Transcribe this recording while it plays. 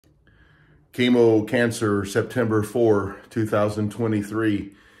Chemo cancer, September 4,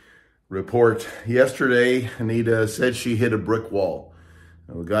 2023. Report. Yesterday, Anita said she hit a brick wall.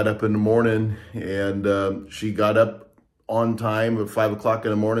 We got up in the morning and she got up on time at 5 o'clock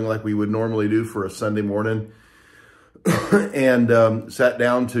in the morning like we would normally do for a Sunday morning and sat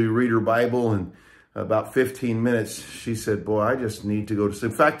down to read her Bible, and about 15 minutes, she said, boy, I just need to go to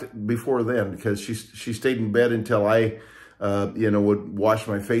sleep. In fact, before then, because she stayed in bed until I would wash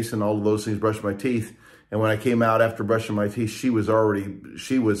my face and all of those things, brush my teeth. And when I came out after brushing my teeth, she was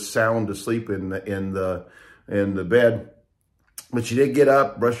sound asleep in the bed. But she did get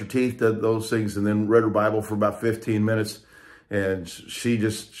up, brush her teeth, did those things, and then read her Bible for about 15 minutes. And she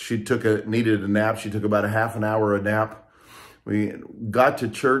needed a nap. She took about a half an hour a nap. We got to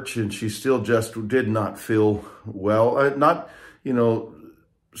church and she still just did not feel well. Not,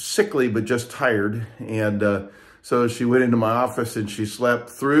 sickly, but just tired. And so she went into my office and she slept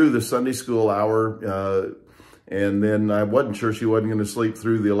through the Sunday school hour. And then I wasn't sure she wasn't going to sleep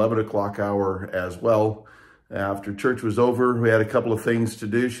through the 11 o'clock hour as well. After church was over, we had a couple of things to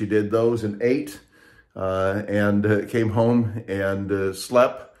do. She did those and ate and came home and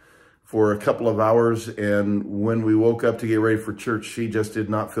slept for a couple of hours. And when we woke up to get ready for church, she just did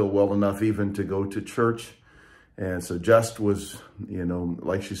not feel well enough even to go to church. And so just was,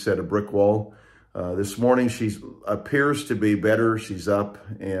 like she said, a brick wall. This morning, she appears to be better. She's up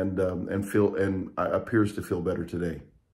and appears to feel better today.